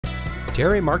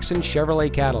Terry Marxen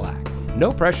Chevrolet Cadillac.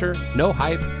 No pressure, no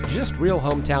hype, just real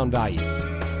hometown values.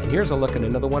 And here's a look at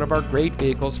another one of our great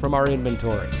vehicles from our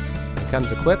inventory. It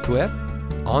comes equipped with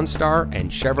OnStar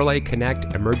and Chevrolet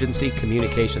Connect emergency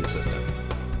communication system,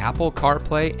 Apple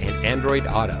CarPlay and Android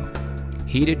Auto,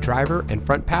 heated driver and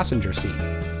front passenger seat,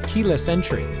 keyless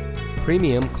entry,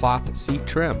 premium cloth seat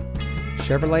trim,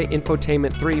 Chevrolet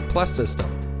Infotainment 3 Plus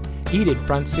system, heated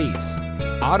front seats,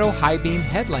 auto high beam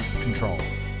headlamp control,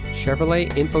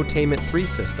 Chevrolet Infotainment 3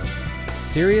 system,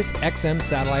 Sirius XM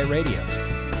satellite radio.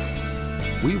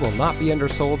 We will not be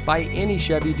undersold by any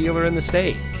Chevy dealer in the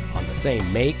state on the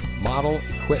same make, model,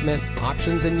 equipment,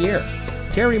 options, and year.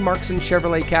 Terry Marxen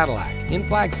Chevrolet Cadillac in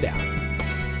Flagstaff.